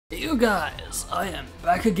Hey you guys, I am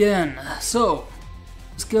back again. So,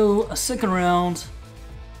 let's go a second round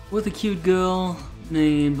with a cute girl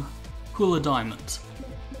named Kula Diamond.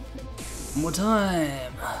 One more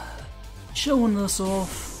time. Showing this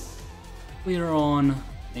off, we are on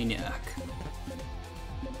Maniac.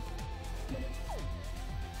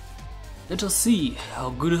 Let us see how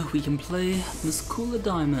good we can play Miss Kula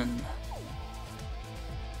Diamond.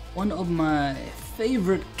 One of my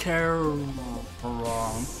favorite characters?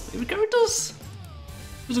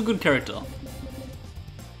 He's a good character.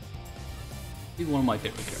 He's one of my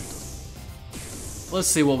favorite characters. Let's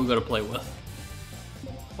see what we gotta play with.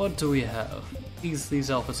 What do we have?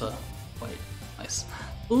 These outfits are quite nice.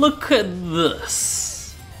 Look at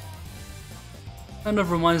this! Kind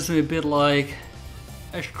of reminds me a bit like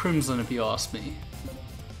Ash Crimson, if you ask me.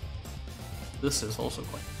 This is also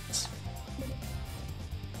quite nice.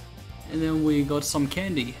 And then we got some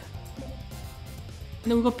candy.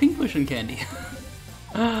 And then we got pink cushion candy.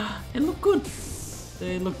 They look good.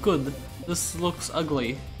 They look good. This looks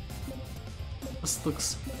ugly. This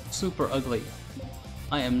looks super ugly.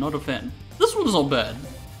 I am not a fan. This one's not bad.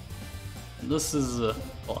 This is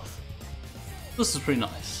cloth. This is pretty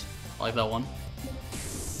nice. I like that one.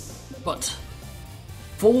 But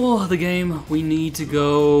for the game, we need to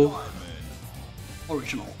go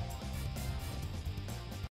original.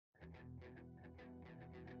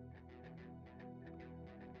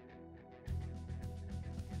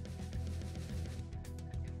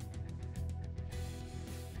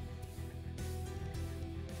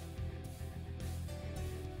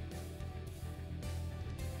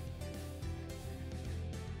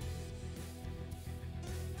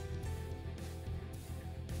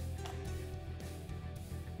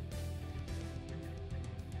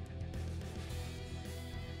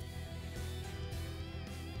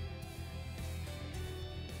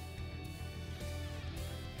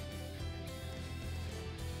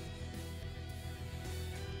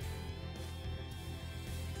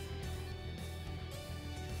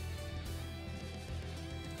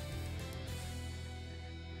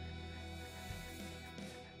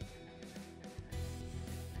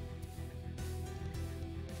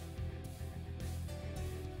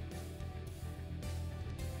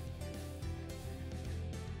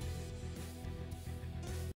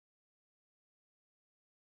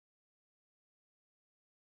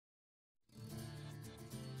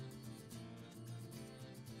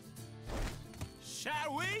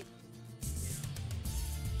 Shall we?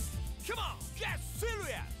 Come on, get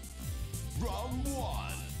serious! Round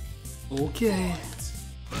one. Okay.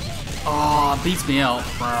 Ah, beats me out.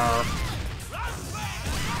 I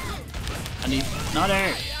need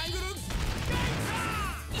another.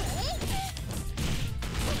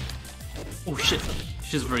 Oh shit,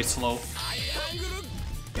 she's very slow.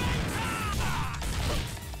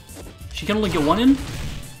 She can only get one in?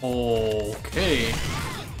 Okay.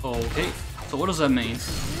 Okay. So what does that mean?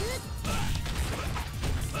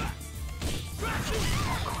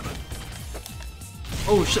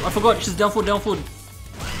 Oh shit, I forgot, she's down foot.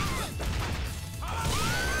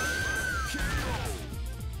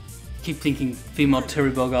 Keep thinking female Terry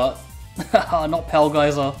Bogart. Not Power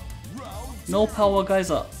Geyser. No Power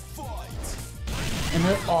Geyser. And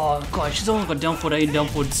then, oh god, she's only got down foot A and down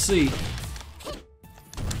foot C.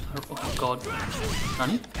 Oh god.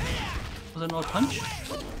 Nani? Was that not a punch?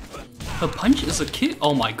 Her punch is a kick?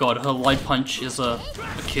 Oh my god, her light punch is a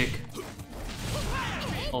kick.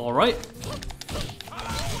 Alright.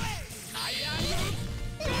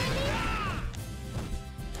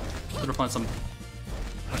 Better find some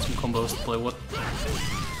combos to play with.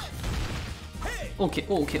 Okay.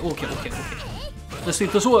 Let's see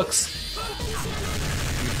if this works.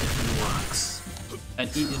 It works. And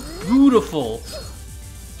it is beautiful.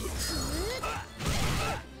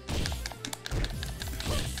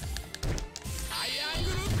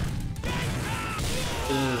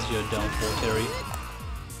 This is your downfall, Terry.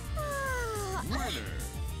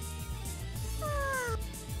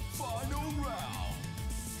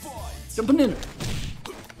 Jumping in!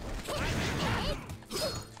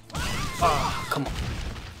 Ah, come on.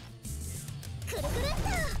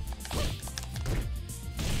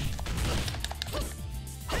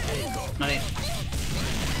 Not in.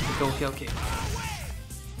 Okay.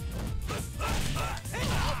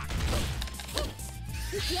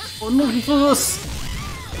 Oh no, he flew us!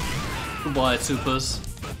 Goodbye, supers.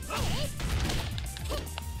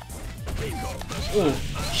 Oh,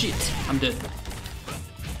 shit, I'm dead.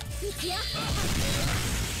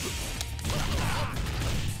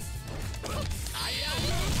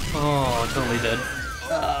 Oh, totally dead.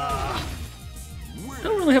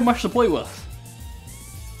 Don't really have much to play with.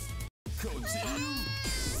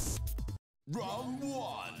 Round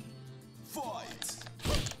 1. Fight.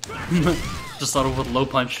 Just start off with low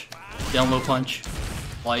punch, down low punch,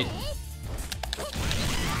 light.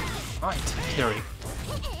 Right, carry.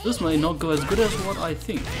 This may not go as good as what I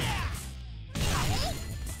think.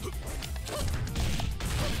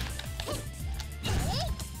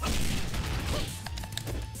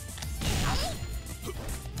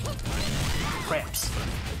 Craps.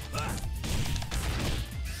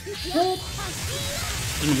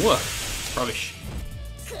 Didn't work. Rubbish.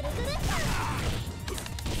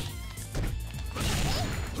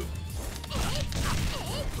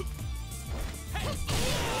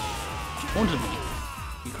 Wanted me.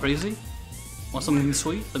 You crazy? Want something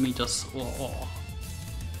sweet? Let me just. Oh.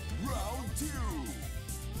 Round 2.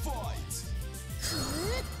 Fight.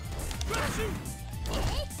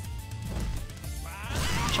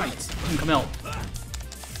 Shite! Didn't come out.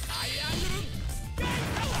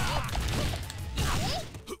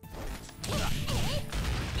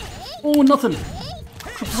 Oh, nothing!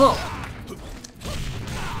 What's up?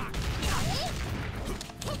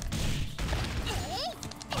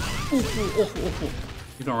 Oh.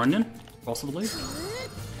 You gonna run in? Possibly?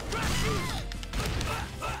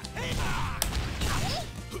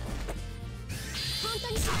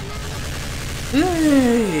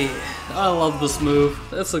 Yay! I love this move.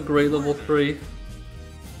 That's a great level 3.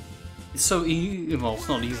 It's so easy. Well, it's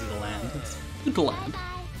not easy to land. It's good to land.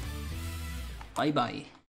 Bye bye.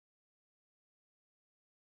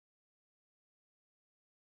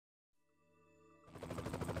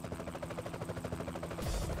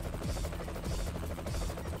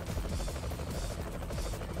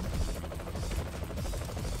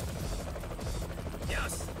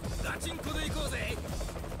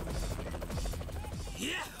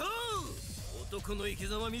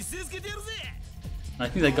 I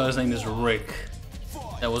think that guy's name is Rick.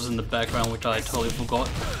 That was in the background, which I totally forgot.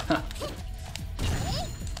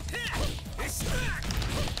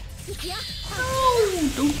 No,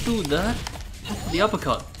 don't do that. The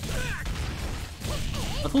uppercut.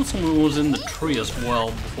 I thought someone was in the tree as well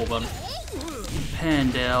before, but it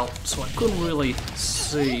panned out, so I couldn't really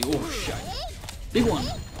see. Oh shit. Big one.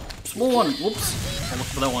 Small one. Whoops. I'll look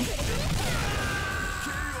for that one.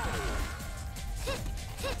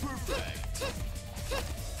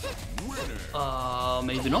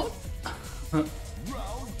 Maybe not. Round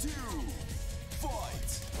 2.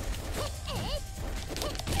 Fight.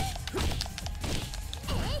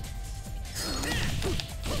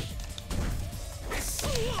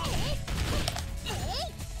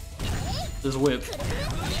 There's a whip.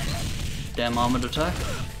 Damn armored attack.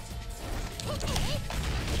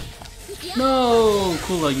 No,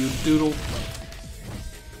 Kula, you doodle.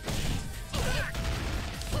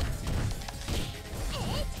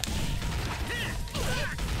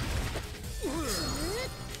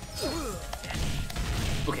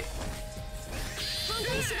 Okay.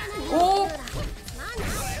 Oh!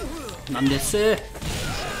 Nandesu.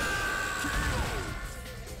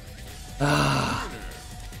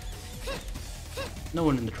 No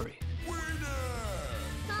one in the tree.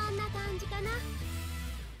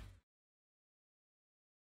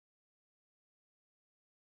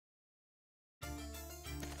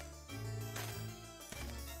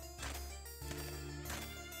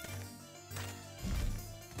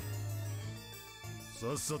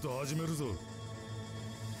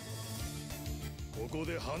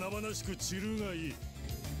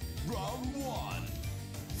 Round 1.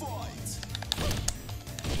 Fight.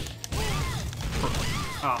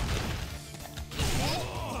 Ah.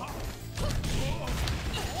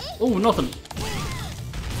 Oh, nothing.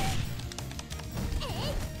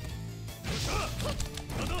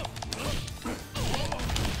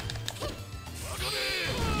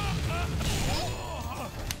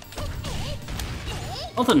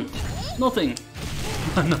 Nothing.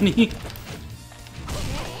 Nani?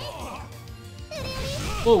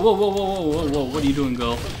 Whoa, what are you doing,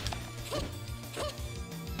 girl?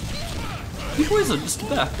 You boys are just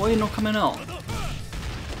back. Why are you not coming out?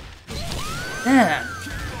 Damn!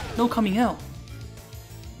 No coming out.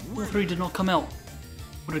 All 3 did not come out.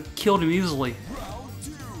 Would have killed him easily. Round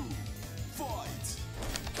 2. Fight.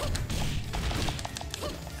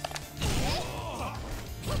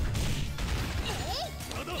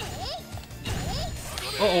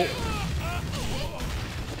 Uh-oh.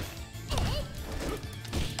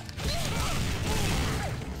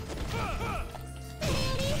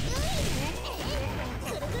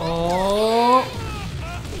 Oh.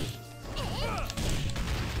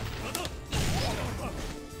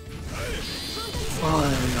 Oh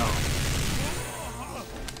no.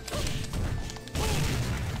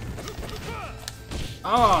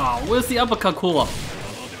 Ah, where's the uppercut, Kula?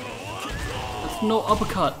 no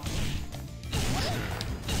uppercut.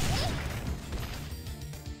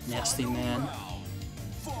 Nasty man.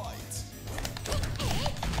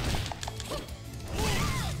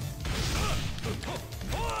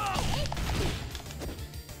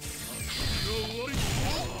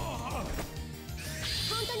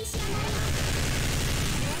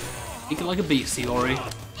 Make it like a beast, Iori.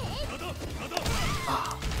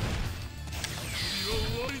 Ah.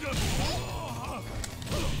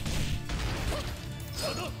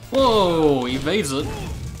 Whoa, evades it.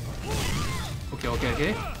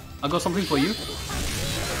 Okay. I got something for you.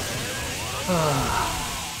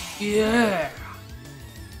 Yeah.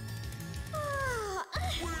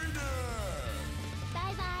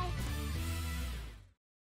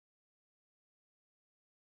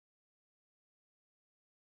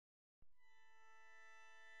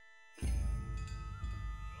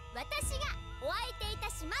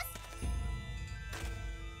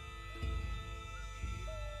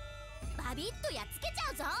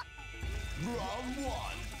 Round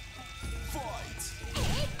one. Fight.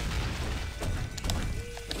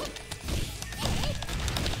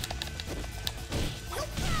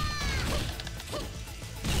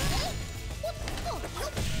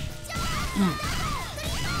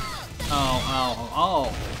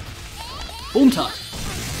 Ow. Boom time.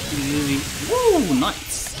 Woo,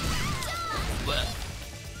 nice.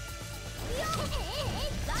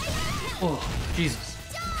 Oh, Jesus.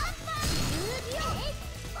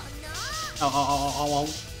 Ow.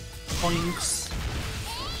 Points.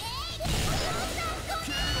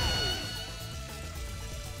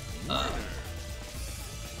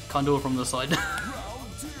 Can't do it from the side.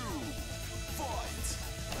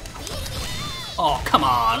 Oh, come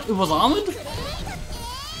on. It was armored?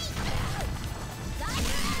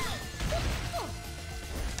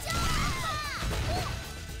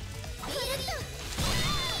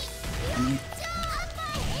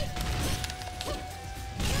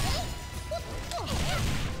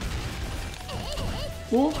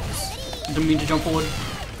 Whoops. Didn't mean to jump forward.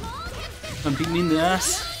 And beat me in the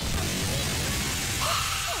ass.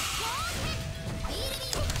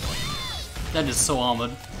 That is so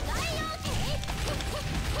armored.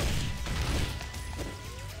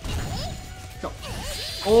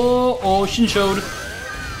 Oh, Shin showed.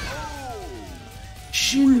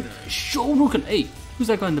 Shin Shoryuken 8. Who's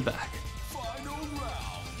that guy in the back?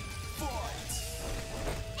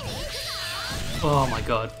 Oh my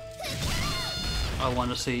god. I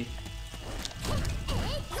want to see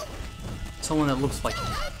someone that looks like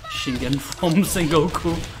Shingen from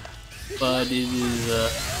Sengoku, but it is a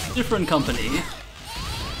different company.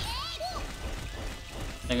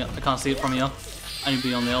 Hang on, I can't see it from here. I need to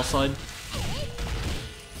be on the outside.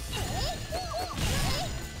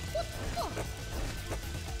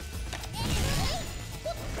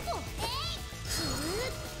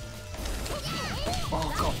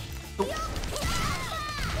 Oh god.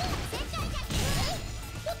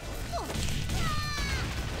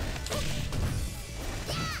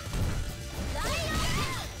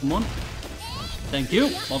 Come on. Thank you.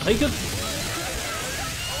 I'll take it.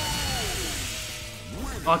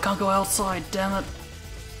 Oh, I can't go outside, damn it.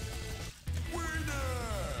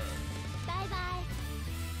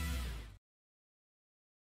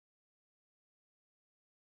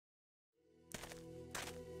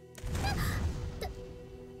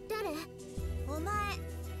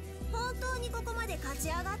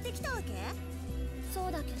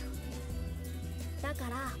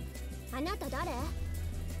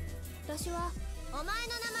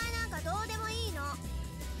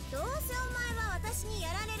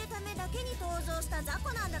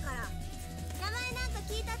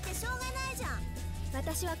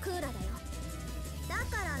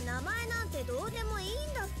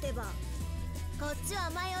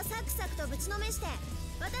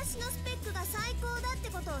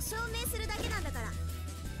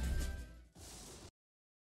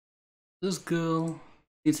 This girl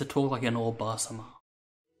needs to talk like an old Basama.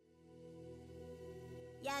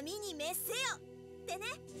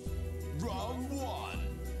 Round one.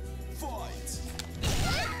 Fight.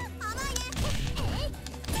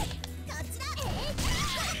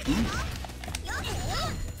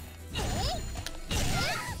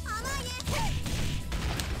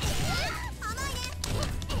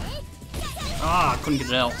 Ah, couldn't get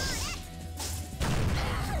it out.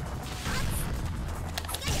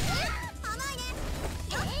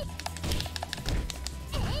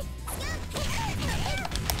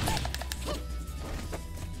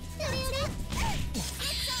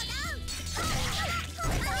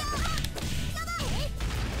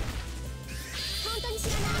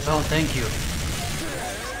 Oh, thank you.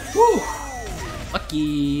 Woo!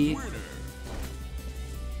 Lucky.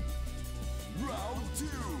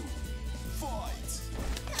 two, fight.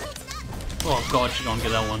 Oh god, she don't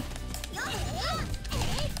get that one.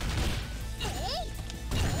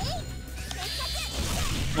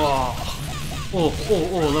 Oh,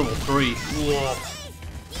 level 3. Whoa.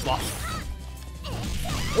 Buff.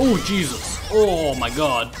 Oh, Jesus. Oh my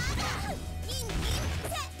god.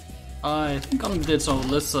 I think I'm gonna get some.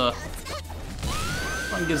 Let's try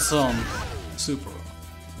and get some super.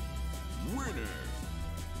 Winner.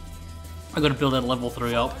 I gotta build that level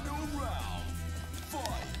 3 up. Final round.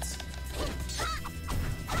 Fight.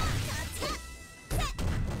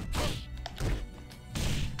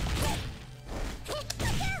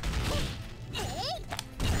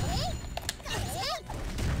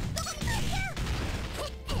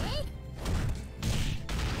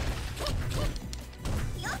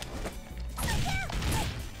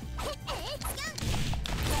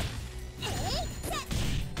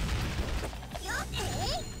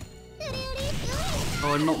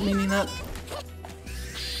 Oh, I'm not meaning that.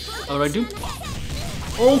 What do I do?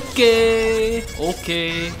 Okay.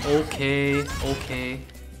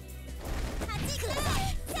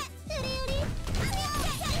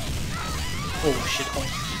 Oh shit.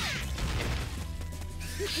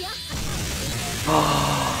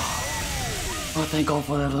 Oh, thank God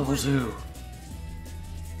for that level 2.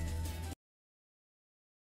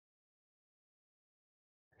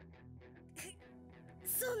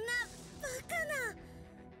 そんなバカな。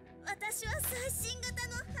私は最新型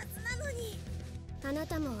のはずなのに。あな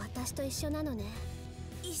たも私と一緒なのね。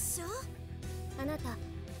一緒？あなた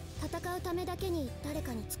戦うためだけに誰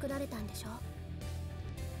かに作られたんでしょ？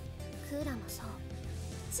クーラもそう。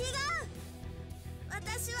違う。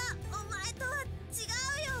私はお前とは違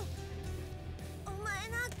うよ。お前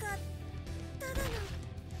なんかただの。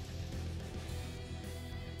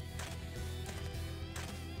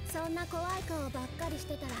そんな怖い顔ばっかりし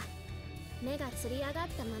てたら目がつり上がっ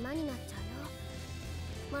たままになっちゃ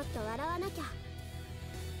うよ。もっと笑わなきゃ。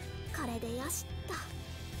これでよしっと。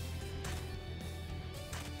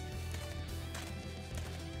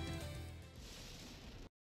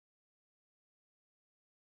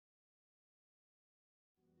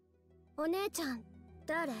お姉ちゃん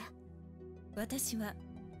誰？私は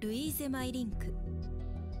ルイーゼ・マイリンク。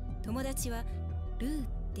友達はルーっ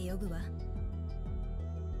て呼ぶわ。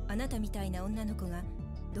あなたみたいな女の子が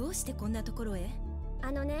どうしてこんなところへ？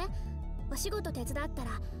あのね、お仕事手伝った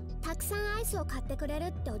らたくさんアイスを買ってくれる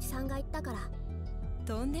っておじさんが言ったから。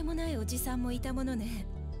とんでもないおじさんもいたものね。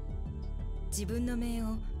自分の姪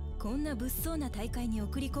をこんな物騒な大会に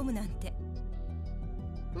送り込むなんて。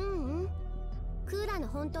クーラの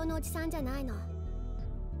本当のおじさんじゃないの。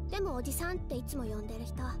でもおじさんっていつも呼んでる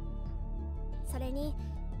人。それに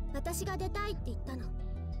私が出たいって言ったの。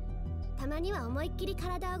たまには思いっきり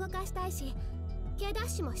体を動かしたいし K ダッ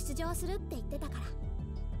シュも出場するって言ってたか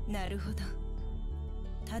ら。なるほど。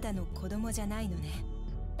ただの子供じゃないのね。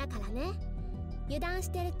だからね、油断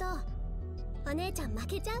してるとお姉ちゃん負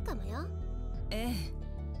けちゃうかもよ。ええ、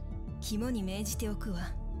肝に銘じておくわ。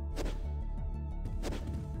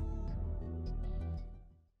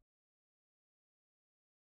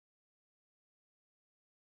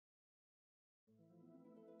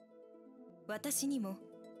私にも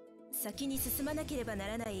先に進まなければな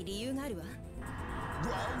らない理由があるわ。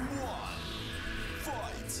 Round one.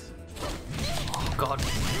 Fight. Oh god. I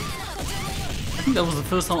think that was the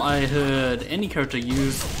first time I heard any character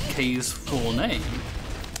use K's full name.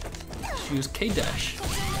 She used K-Dash.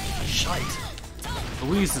 Shite.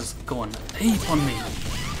 Louise is going ape on me.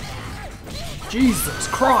 Jesus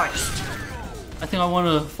Christ! I think I want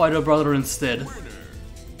to fight her brother instead.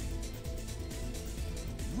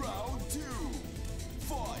 Round two.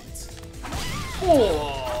 Fight.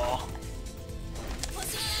 Oh!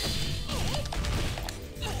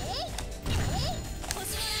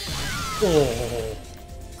 Oh!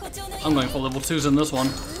 I'm going for level 2s in this one.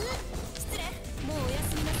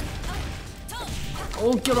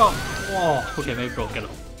 Oh, get up! Oh, okay, maybe I'll get up.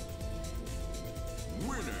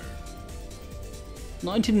 Winner.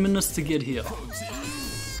 19 minutes to get here. Round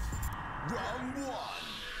one.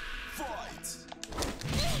 Fight.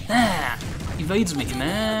 Ah! Evades me,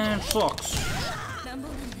 man. Sucks.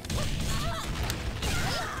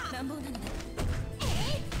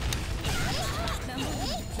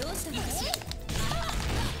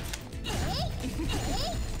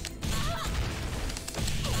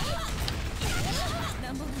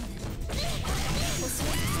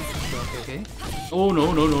 Okay. Oh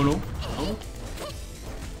no. No.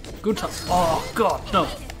 Good time. Oh god, no.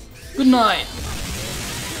 Good night.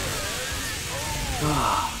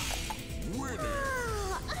 Winner.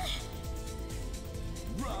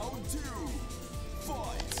 Round two.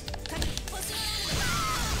 Fight.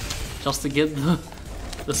 just to get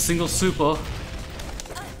the single super.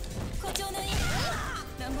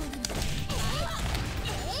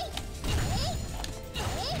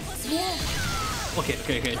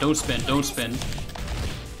 Okay, don't spin. Okay,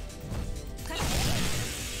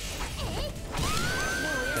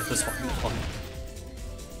 this one.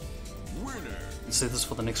 Let's save this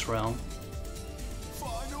for the next round.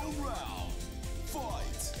 Final round.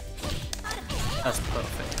 Fight. That's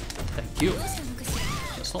perfect. Thank you.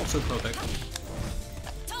 It's not so perfect.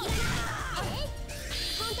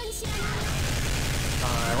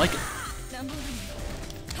 I like it.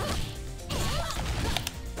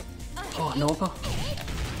 Oh, no upper.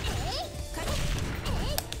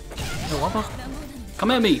 No upper.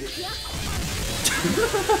 Come at me.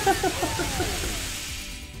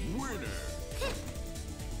 Winner.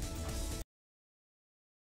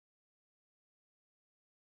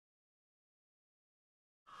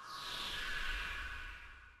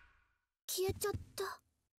 消えちゃった。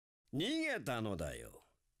逃げたのだよ。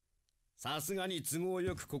さすがに都合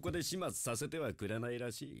よくここで始末させてはくれない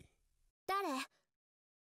らしい。誰？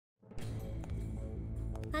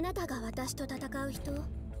あなたが私と戦う人？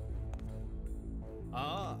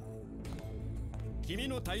ああ。君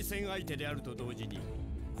の対戦相手であると同時に、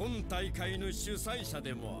今大会の主催者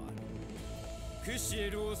でもある。クシエ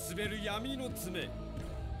ルを滑る闇の爪、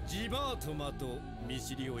ジバートマと見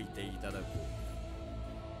知りおいていただこ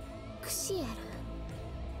う。クシエル？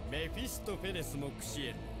メフィストフェレスもクシ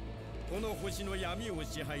エルも、この星の闇を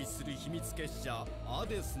支配する秘密結社ア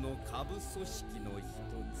デスの下部組織の一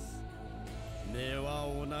つ。根は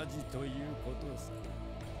同じということさ。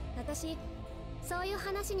私、そういう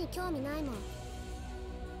話に興味ないもん。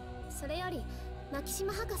それより、マキシ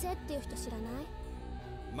マ博士っていう人知らない？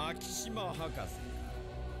マキシマ博士か。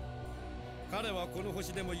彼はこの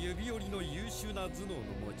星でも指折りの優秀な頭脳の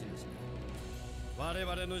持ち主だ。我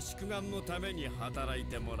々の宿願のために働い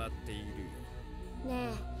てもらっているよ。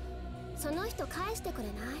ねえ、その人返してくれ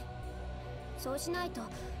ない？そうしないと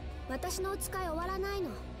私のお使い終わらないの。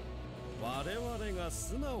我々が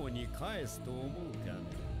素直に返すと思うかね。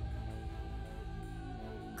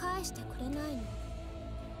返してくれないの？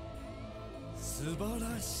素晴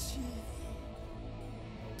らしい。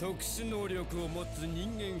特殊能力を持つ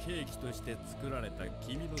人間兵器として作られた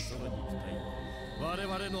君のその肉体は我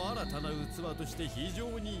々の新たな器として非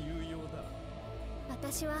常に有用だ。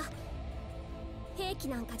私は兵器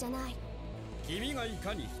なんかじゃない。君がい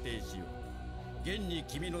かに否定しよう、現に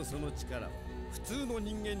君のその力は普通の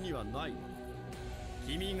人間にはないもの。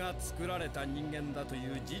君が作られた人間だとい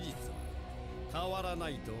う事実は変わらな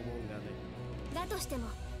いと思うがね。だとしても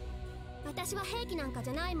私は兵器なんかじ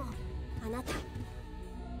ゃないもん。あなた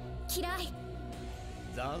嫌い。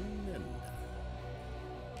残念だ。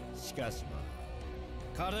しかしまあ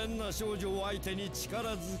可憐な少女を相手に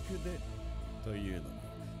力ずくでというのも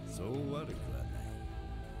そう悪くはない。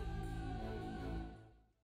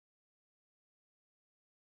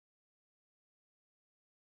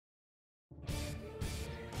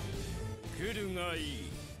来るがいい、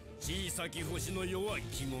小さき星の弱い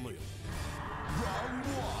着物よ。 Round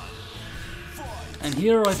 1. Fight. And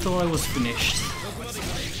here I thought I was finished.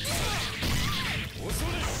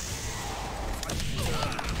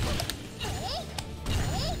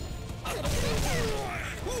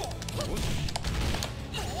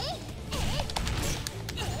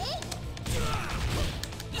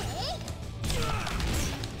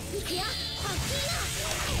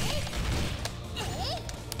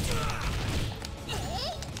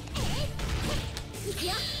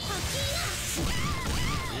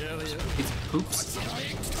 It's poops.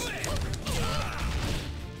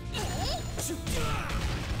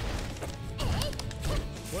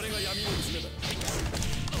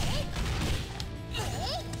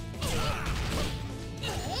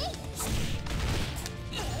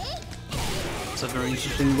 It's a very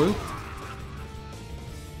interesting loop.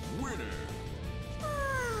 Winner.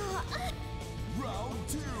 Round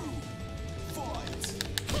 2. Fight.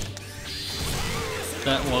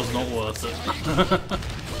 That was not worth it.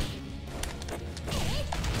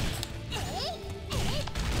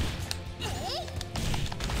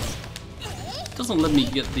 Doesn't let me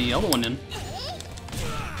get the other one in.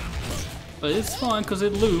 But it's fine because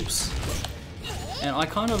it loops. And I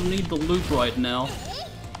kind of need the loop right now.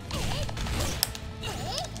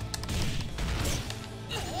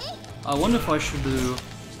 I wonder if I should do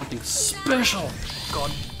something special.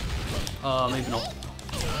 God. Maybe not.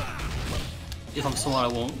 If I'm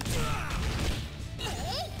smart, I won't.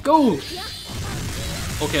 Go!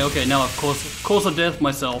 Okay, now I've caused a death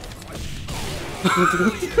myself.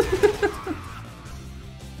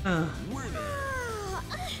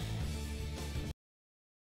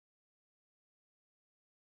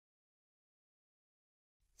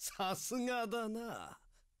 さすがだな。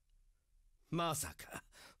まさか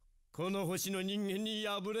この星の人間に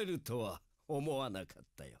敗れるとは思わなかっ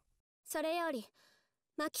たよ。それより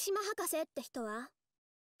牧島博士って人は？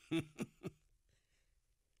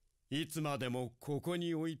いつまでもここ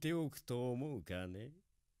に置いておくと思うかね。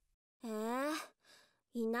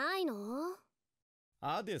いないの？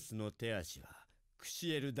アデスの手足はクシ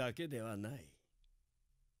エルだけではない。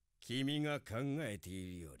君が考えて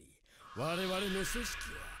いるより我々の組織は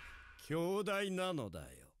強大なのだよ。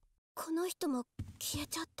この人も消え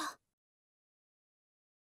ちゃった。あ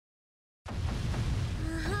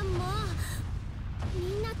あ、もうみ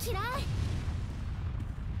んな嫌い。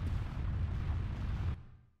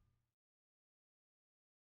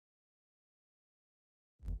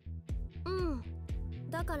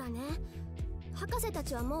だからね、博士た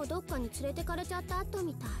ちはもうどっかに連れてかれちゃった後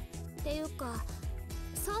みたい。っていうか、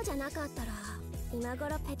そうじゃなかったら今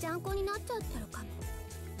頃ぺちゃんこになっちゃってるかも。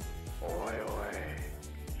おいおい、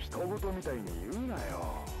人事みたいに言うな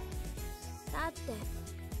よ。だって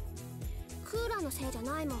クーラーのせいじゃ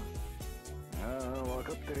ないもん。ああ、分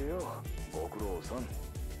かってるよ、ご苦労さん。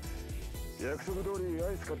約束通り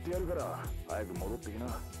アイス買ってやるから早く戻ってきな。ウ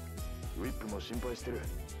ィップも心配してる。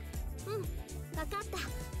分かった。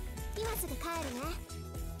今すぐ帰るね。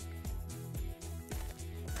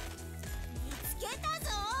見つけたぞ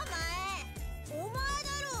お前。お前だ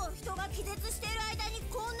ろ、人が気絶してる間に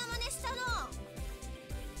こんな真似したの。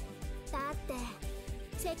だって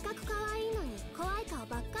せっかく可愛いのに怖い顔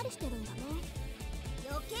ばっかりしてるんだもん。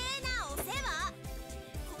余計なお世話。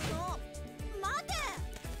待て。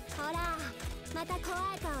ほら、また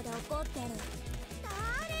怖い顔で怒ってる。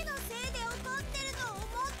誰のせいで怒ってると思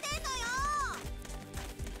ってんのよ。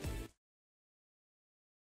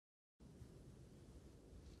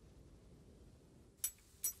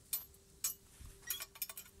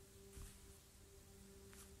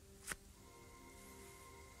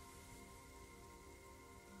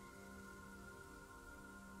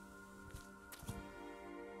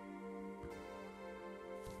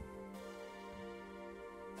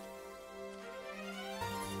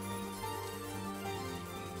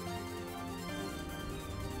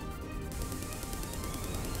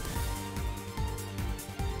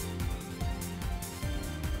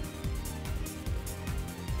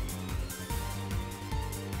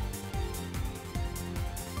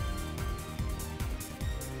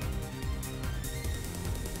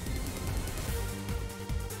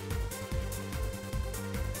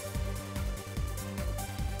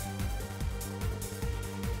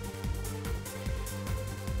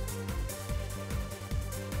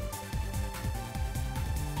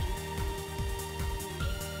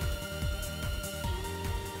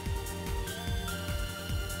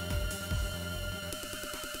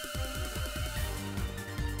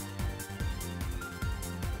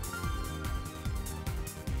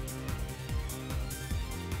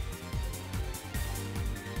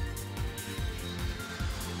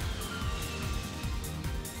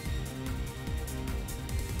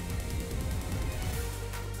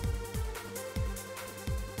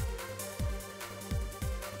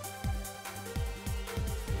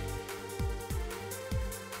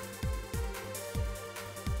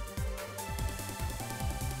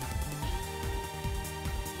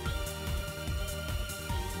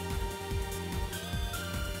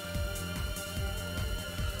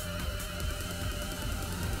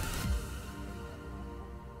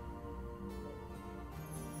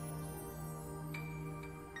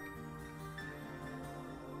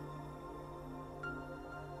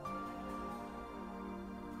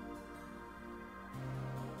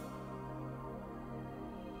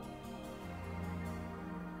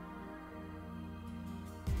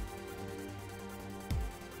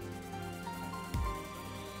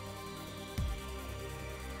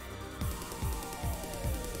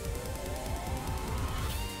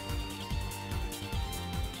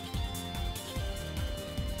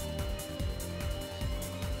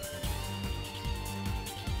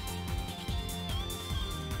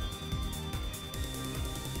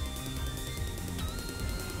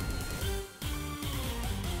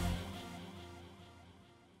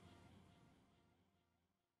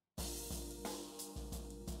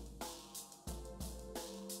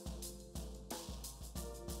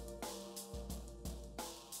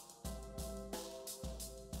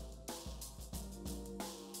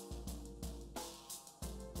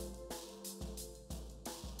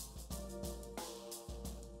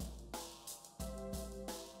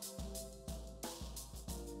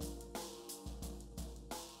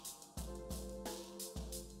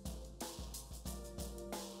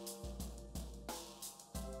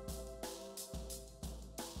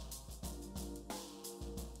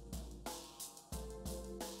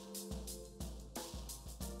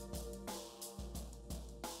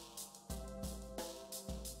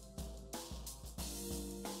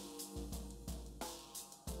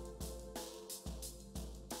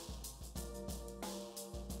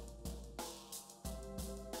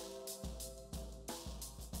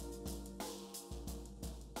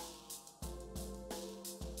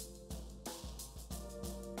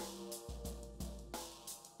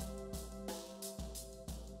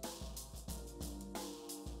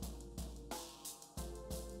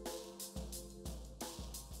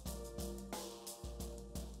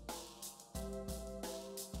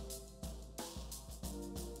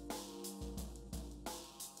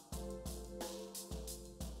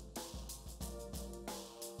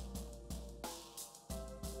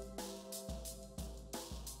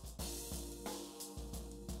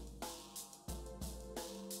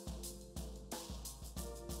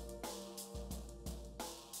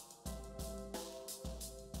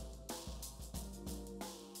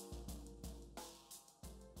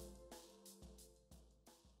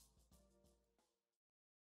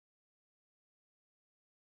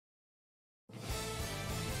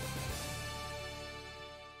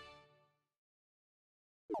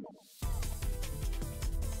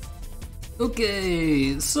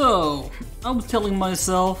Okay, so I was telling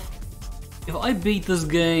myself, if I beat this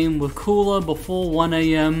game with Kula before 1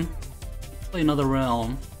 AM, play another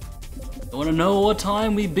round. You wanna know what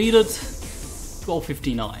time we beat it?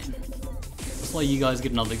 12:59. Just like you guys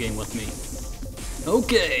get another game with me.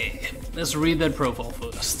 Okay, let's read that profile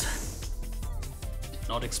first. Did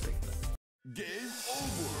not expect that. Game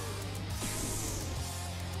over.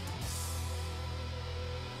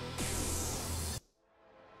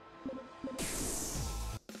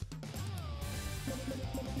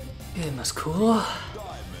 Okay, Miss Kula.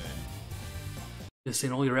 You've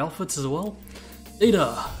seen all your outfits as well?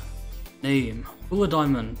 Data. Name. Kula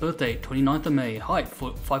Diamond. Birthday 29th of May. Height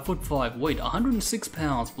 5'5". Weight 106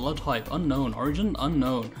 pounds. Blood type unknown. Origin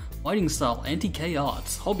unknown. Fighting style anti-K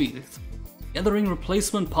arts. Hobbies. Gathering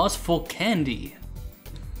replacement parts for candy.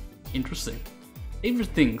 Interesting.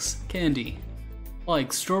 Favorite things. Candy.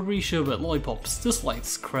 Likes strawberry sherbet lollipops.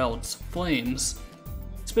 Dislikes crowds. Flames.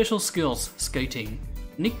 Special skills. Skating.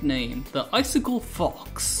 Nickname. The Icicle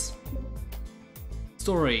Fox.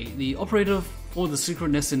 Story. The operator for the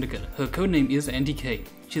Secret Nest Syndicate. Her codename is Anti-K.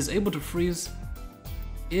 She is able to freeze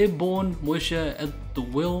airborne moisture at the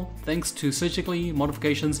will thanks to surgically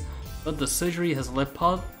modifications, but the surgery has left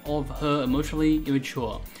part of her emotionally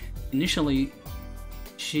immature. Initially,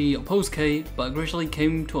 she opposed K, but gradually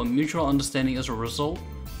came to a mutual understanding as a result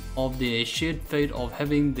of their shared fate of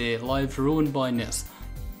having their lives ruined by Ness.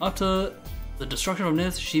 After the destruction of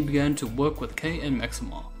Ness, she began to work with K and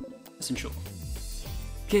Maxima. Essential.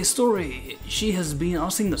 Okay, story. She has been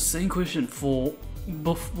asking the same question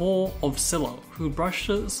before of Sella, who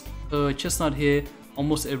brushes her chestnut hair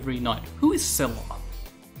almost every night. Who is Sella?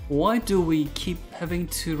 Why do we keep having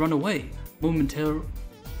to run away?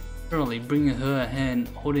 Momentarily bringing her hand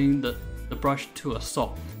holding the brush to a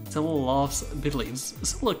stop. Sella laughs bitterly. Is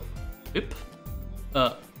Sella Pip?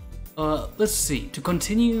 Let's see. To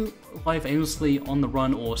continue life aimlessly on the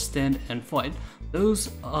run or stand and fight, those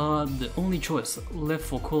are the only choice left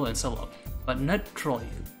for Kula and Sella. But naturally,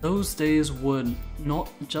 those days were not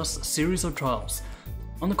just a series of trials.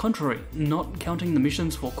 On the contrary, not counting the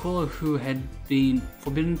missions for Kula, who had been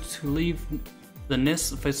forbidden to leave the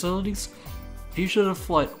Nest facilities, fugitive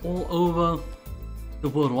flight all over the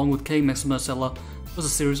world along with K, Maxima, Sella was a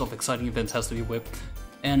series of exciting events, has to be whipped.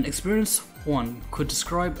 An experience one could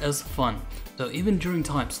describe as fun, though even during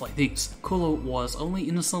times like these, Kula was only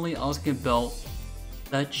innocently asking about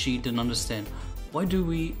that she didn't understand. Why do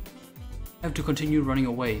we have to continue running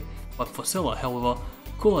away? But for Sella, however,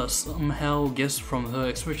 Kula somehow guessed from her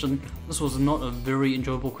expression this was not a very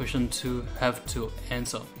enjoyable question to have to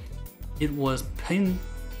answer. It pained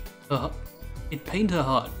her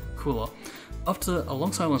heart, Kula. After a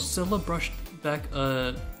long silence, Sella brushed back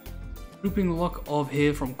a drooping lock of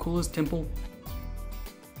hair from Kula's temple,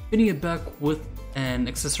 pinning it back with an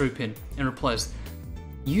accessory pin, and replies,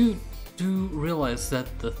 "You do realize that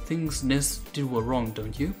the things Ness did were wrong,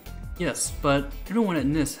 don't you?" "Yes, but everyone at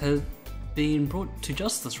Ness has been brought to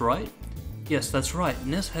justice, right?" "Yes, that's right.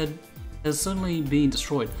 Ness has certainly been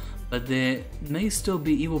destroyed, but there may still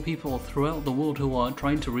be evil people throughout the world who are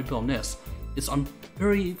trying to rebuild Ness. It's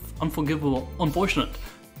very unfortunate,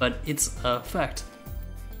 but it's a fact."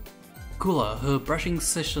 Kula, her brushing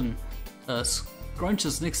session,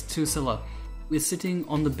 scrunches next to Sella, who is sitting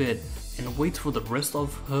on the bed, and waits for the rest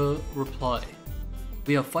of her reply.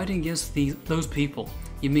 "We are fighting against those people.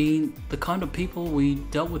 You mean the kind of people we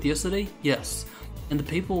dealt with yesterday?" "Yes." "And the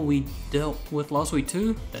people we dealt with last week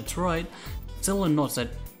too?" "That's right." Sella nods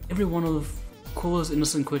at every one of Kula's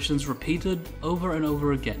innocent questions repeated over and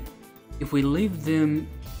over again. "If we leave them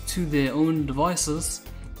to their own devices,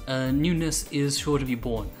 a new Ness is sure to be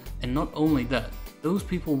born. And not only that, those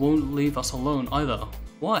people won't leave us alone either."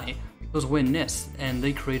 "Why?" "Because we're Ness, and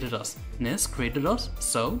they created us." "Ness created us?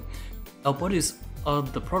 So?" "Our bodies are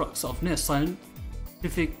the products of Ness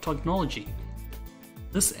scientific technology."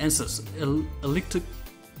 This answers elicited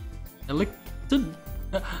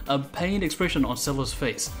a pained expression on Sella's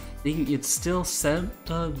face, making it still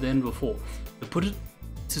sadder than before. To put it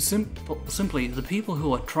simply, the people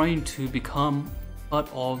who are trying to become part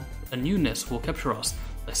of a new Ness will capture us,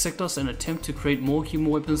 dissect us, and attempt to create more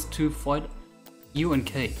human weapons to fight you and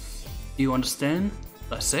K. "Do you understand?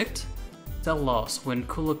 Dissect?" Sella laughs when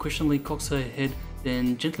Kula questioningly cocks her head,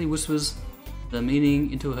 then gently whispers the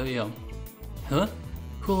meaning into her ear. "Huh?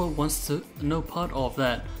 Kula wants to know part of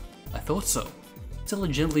that." "I thought so." Sella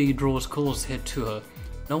gently draws Kula's head to her.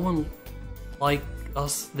 "No one like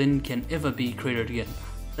us then can ever be created again.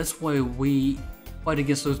 That's why we fight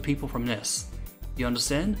against those people from Ness. You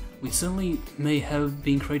understand? We certainly may have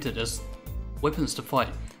been created as weapons to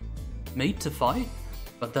fight." "Made to fight?"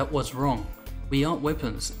 But that was wrong. We aren't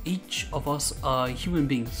weapons. Each of us are human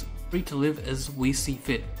beings, free to live as we see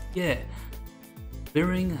fit. Yeah.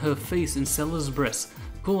 Burying her face in Stella's breast,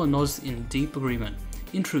 Kula nods in deep agreement.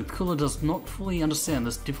 In truth, Kula does not fully understand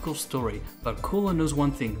this difficult story, but Kula knows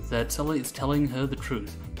one thing, that Stella is telling her the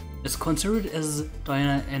truth. As considerate as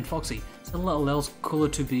Diana and Foxy, Stella allows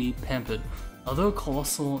Kula to be pampered. Although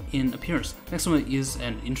colossal in appearance, Maxima is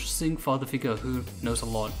an interesting father figure who knows a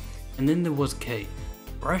lot. And then there was Kay,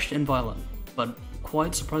 brash and violent, but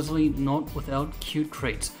quite surprisingly not without cute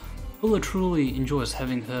traits. Kula truly enjoys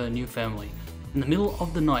having her new family. In the middle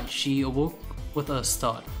of the night, she awoke with a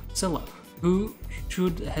start. Stella, who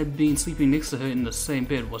should have been sleeping next to her in the same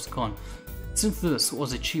bed, was gone. Since this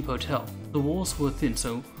was a cheap hotel, the walls were thin,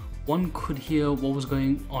 so one could hear what was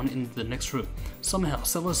going on in the next room. Somehow,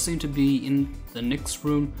 Stella seemed to be in the next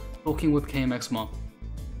room talking with Kay and Maxima.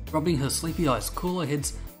 Rubbing her sleepy eyes, Kula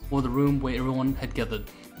heads for the room where everyone had gathered.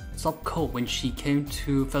 Stopped cold when she came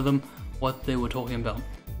to fathom what they were talking about.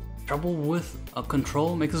 Trouble with a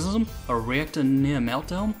control mechanism, a reactor near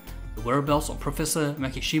meltdown, the whereabouts of Professor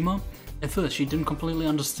Makishima. At first, she didn't completely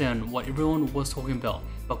understand what everyone was talking about,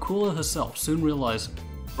 but Kula herself soon realized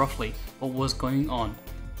roughly what was going on.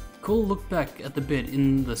 Kula looked back at the bed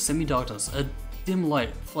in the semi-darkness. A dim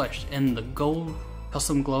light flashed and the gold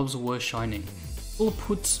custom gloves were shining. Kula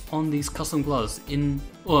puts on these custom gloves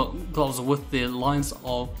gloves with the lines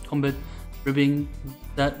of combat ribbing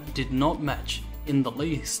that did not match in the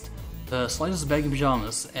least the slightest baggy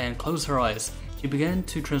pajamas, and closed her eyes. She began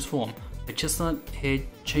to transform. Her chestnut hair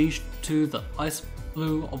changed to the ice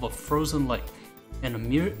blue of a frozen lake, and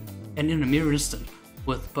in a mere instant,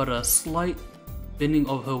 with but a slight bending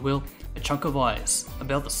of her will, a chunk of ice,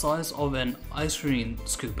 about the size of an ice cream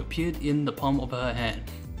scoop, appeared in the palm of her hand,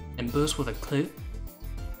 and burst with a clear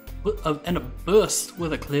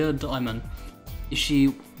diamond. If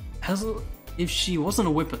she wasn't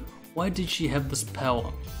a weapon, why did she have this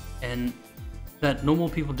power, and that normal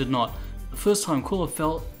people did not? The first time Kula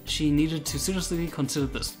felt she needed to seriously consider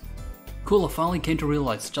this. Kula finally came to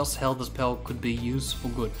realize just how this power could be used for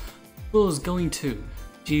good. Kula was going to.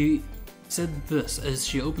 She said this as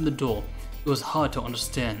she opened the door. It was hard to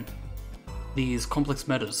understand these complex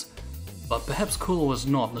matters, but perhaps Kula was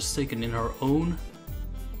not mistaken in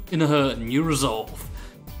her new resolve.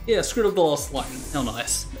 Yeah, screwed up the last line. How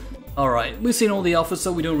nice. Alright, we've seen all the outfits,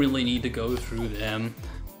 so we don't really need to go through them.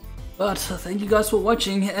 But thank you guys for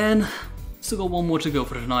watching, and still got one more to go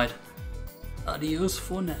for tonight. Adios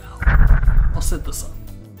for now. I'll set this up.